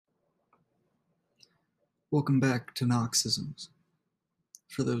Welcome back to Knoxisms.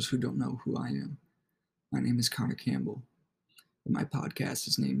 For those who don't know who I am, my name is Connor Campbell, and my podcast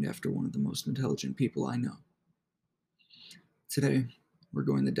is named after one of the most intelligent people I know. Today, we're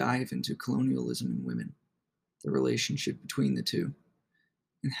going to dive into colonialism and women, the relationship between the two,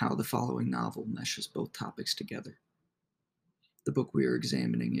 and how the following novel meshes both topics together. The book we are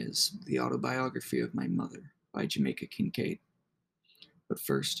examining is The Autobiography of My Mother by Jamaica Kincaid. But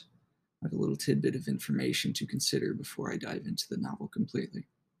first, I have a little tidbit of information to consider before I dive into the novel completely.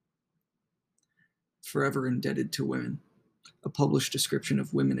 Forever Indebted to Women, a published description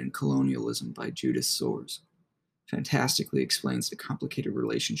of women in colonialism by Judith Soares, fantastically explains the complicated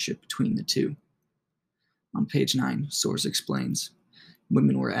relationship between the two. On page 9, Soares explains,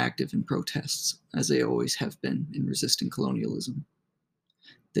 women were active in protests, as they always have been in resisting colonialism.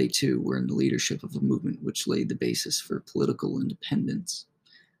 They too were in the leadership of a movement which laid the basis for political independence,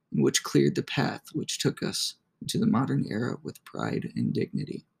 and which cleared the path which took us into the modern era with pride and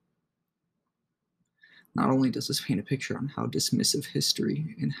dignity. Not only does this paint a picture on how dismissive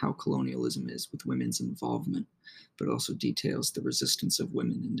history and how colonialism is with women's involvement, but also details the resistance of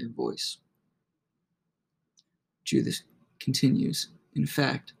women and their voice. Judith continues, in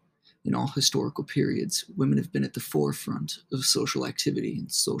fact, in all historical periods, women have been at the forefront of social activity and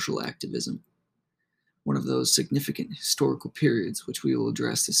social activism. One of those significant historical periods which we will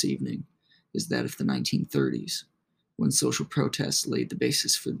address this evening is that of the 1930s, when social protests laid the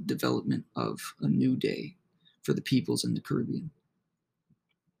basis for the development of a new day for the peoples in the Caribbean.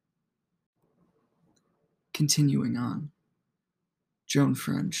 Continuing on, Joan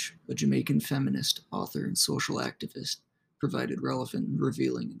French, a Jamaican feminist, author, and social activist, provided relevant and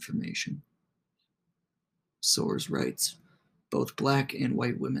revealing information. Soares writes, both black and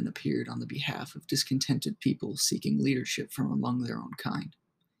white women appeared on the behalf of discontented people seeking leadership from among their own kind.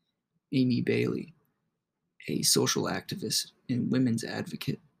 Amy Bailey, a social activist and women's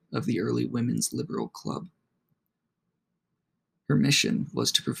advocate of the early Women's Liberal Club. Her mission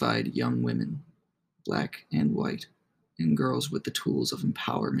was to provide young women, black and white, and girls with the tools of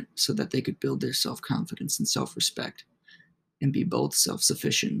empowerment so that they could build their self-confidence and self-respect, and be both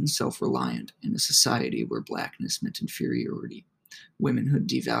self-sufficient and self-reliant in a society where blackness meant inferiority, womanhood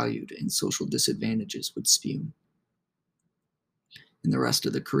devalued, and social disadvantages would spume. In the rest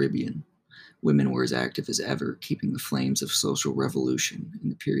of the Caribbean, women were as active as ever, keeping the flames of social revolution in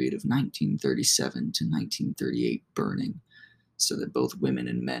the period of 1937 to 1938 burning, so that both women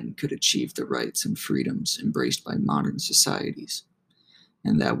and men could achieve the rights and freedoms embraced by modern societies,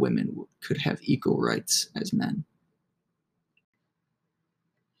 and that women could have equal rights as men.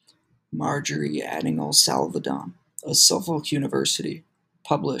 Marjorie Addingall Salvadon of Suffolk University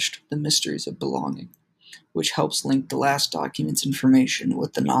published The Mysteries of Belonging, which helps link the last document's information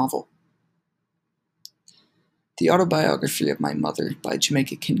with the novel. The Autobiography of My Mother by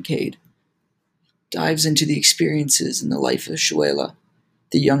Jamaica Kincaid dives into the experiences and the life of Shuela,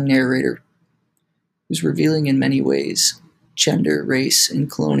 the young narrator, who's revealing in many ways gender, race, and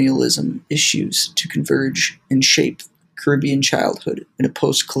colonialism issues to converge and shape Caribbean childhood in a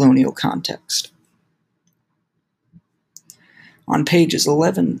post-colonial context. On pages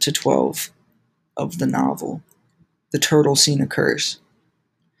 11 to 12 of the novel, the turtle scene occurs.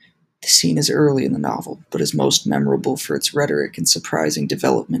 The scene is early in the novel, but is most memorable for its rhetoric and surprising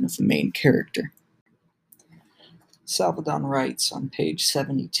development of the main character. Salvadon writes on page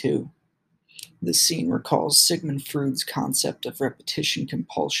 72, this scene recalls Sigmund Freud's concept of repetition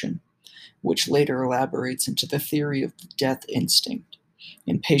compulsion, which later elaborates into the theory of the death instinct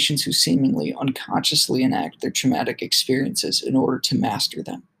in patients who seemingly unconsciously enact their traumatic experiences in order to master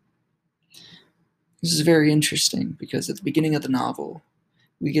them. This is very interesting because at the beginning of the novel,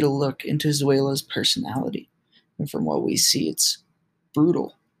 we get a look into Xuela's personality, and from what we see, it's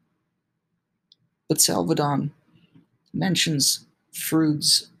brutal. But Salvadon mentions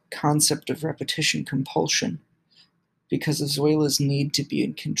Freud's concept of repetition compulsion because of Xuela's need to be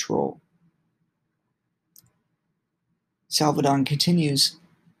in control. Salvadon continues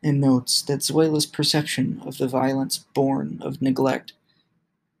and notes that Xuela's perception of the violence born of neglect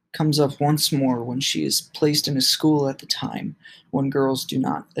comes up once more when she is placed in a school at the time when girls do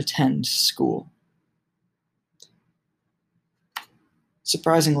not attend school.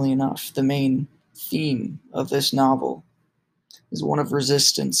 Surprisingly enough, the main theme of this novel is one of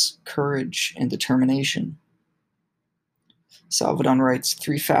resistance, courage, and determination. Salvadon writes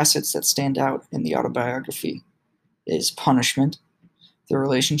 3 facets that stand out in the autobiography is punishment, the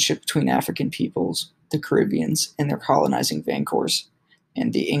relationship between African peoples, the Caribbeans, and their colonizing vancors,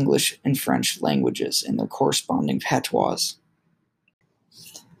 and the English and French languages and their corresponding patois.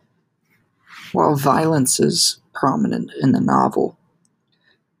 While violence is prominent in the novel,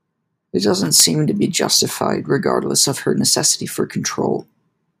 it doesn't seem to be justified regardless of her necessity for control.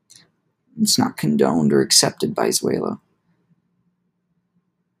 It's not condoned or accepted by Zuela.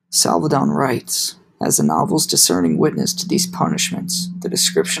 Salvadon writes, as the novel's discerning witness to these punishments, the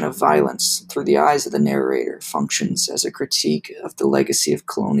description of violence through the eyes of the narrator functions as a critique of the legacy of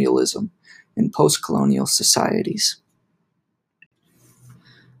colonialism in post-colonial societies.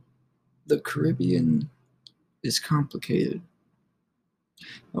 The Caribbean is complicated,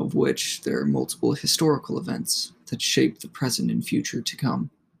 of which there are multiple historical events that shape the present and future to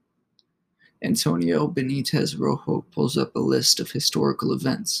come. Antonio Benitez Rojo pulls up a list of historical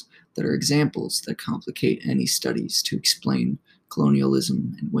events that are examples that complicate any studies to explain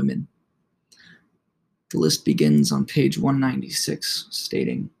colonialism and women. The list begins on page 196,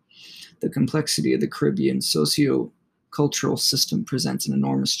 stating, "The complexity of the Caribbean socio-cultural system presents an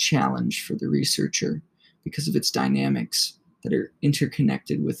enormous challenge for the researcher because of its dynamics that are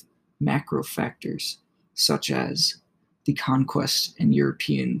interconnected with macro factors, such as the conquest and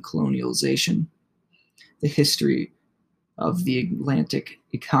European colonialization, the history of the Atlantic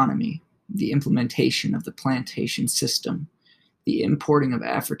economy, the implementation of the plantation system, the importing of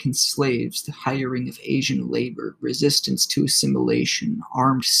African slaves, the hiring of Asian labor, resistance to assimilation,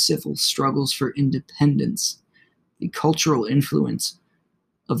 armed civil struggles for independence, the cultural influence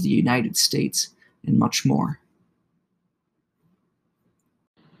of the United States, and much more."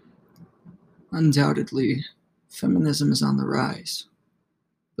 Undoubtedly, feminism is on the rise,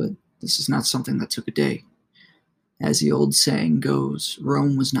 but this is not something that took a day. As the old saying goes,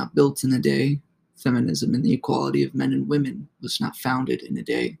 Rome was not built in a day. Feminism and the equality of men and women was not founded in a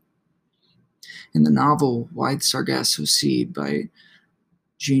day. In the novel Why the Sargasso Sea by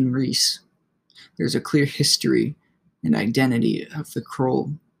Jean Rhys, there's a clear history and identity of the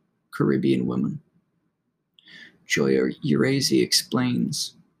Creole Caribbean woman. Joya Urazi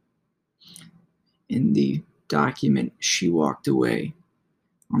explains in the document She Walked Away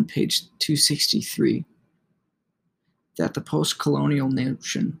on page 263 that the post-colonial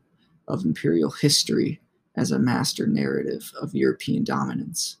notion of imperial history as a master narrative of European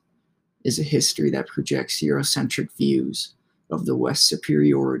dominance is a history that projects Eurocentric views of the West's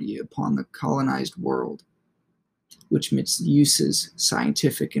superiority upon the colonized world, which misuses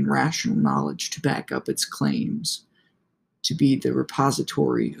scientific and rational knowledge to back up its claims to be the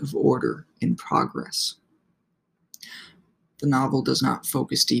repository of order and progress. The novel does not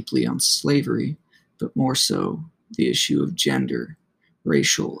focus deeply on slavery, but more so the issue of gender,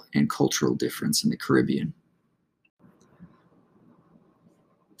 racial, and cultural difference in the Caribbean.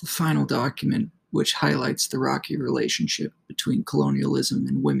 The final document, which highlights the rocky relationship between colonialism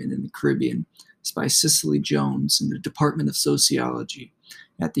and women in the Caribbean, is by Cicely Jones in the Department of Sociology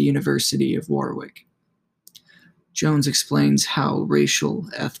at the University of Warwick. Jones explains how racial,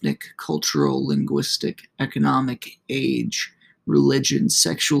 ethnic, cultural, linguistic, economic, age, religion,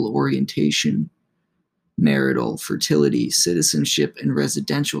 sexual orientation, marital, fertility, citizenship, and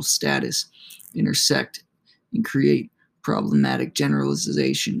residential status intersect and create problematic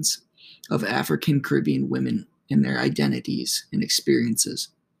generalizations of African Caribbean women and their identities and experiences.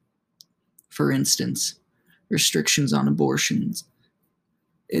 For instance, restrictions on abortions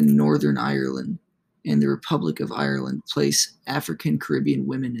in Northern Ireland and the Republic of Ireland place African Caribbean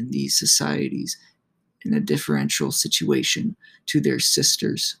women in these societies in a differential situation to their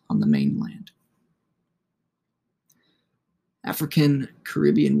sisters on the mainland. African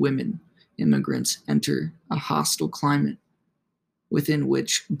Caribbean women, immigrants, enter a hostile climate within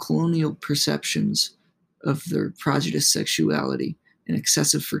which colonial perceptions of their prejudiced sexuality and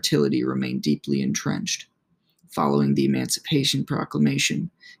excessive fertility remain deeply entrenched. Following the Emancipation Proclamation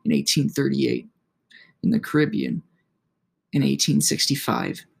in 1838 in the Caribbean, in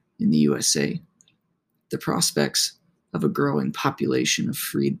 1865 in the USA, the prospects of a growing population of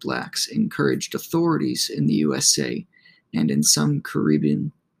freed blacks encouraged authorities in the USA and in some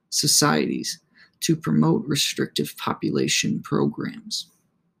Caribbean societies to promote restrictive population programs.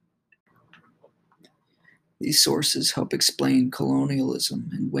 These sources help explain colonialism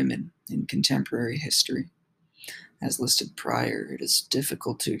and women in contemporary history. As listed prior, it is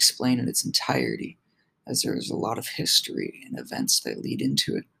difficult to explain in its entirety, as there is a lot of history and events that lead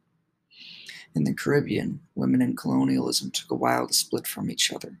into it. In the Caribbean, women and colonialism took a while to split from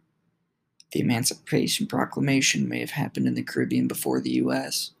each other. The Emancipation Proclamation may have happened in the Caribbean before the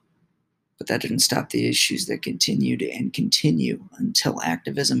US, but that didn't stop the issues that continued and continue until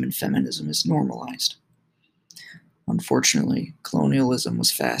activism and feminism is normalized. Unfortunately, colonialism was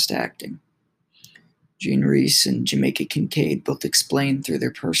fast acting. Jean Rhys and Jamaica Kincaid both explained through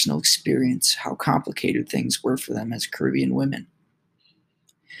their personal experience how complicated things were for them as Caribbean women.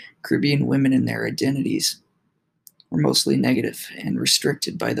 Caribbean women and their identities were mostly negative and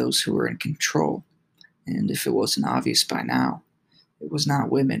restricted by those who were in control, and if it wasn't obvious by now, it was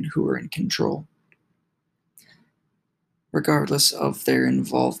not women who were in control. Regardless of their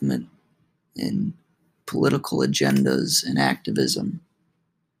involvement in political agendas and activism,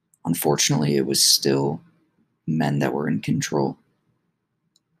 unfortunately, it was still men that were in control.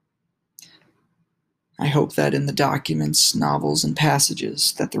 I hope that in the documents, novels, and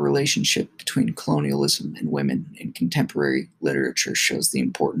passages that the relationship between colonialism and women in contemporary literature shows the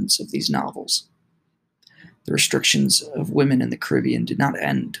importance of these novels. The restrictions of women in the Caribbean did not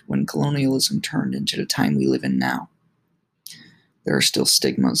end when colonialism turned into the time we live in now. There are still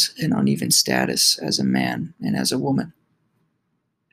stigmas and uneven status as a man and as a woman.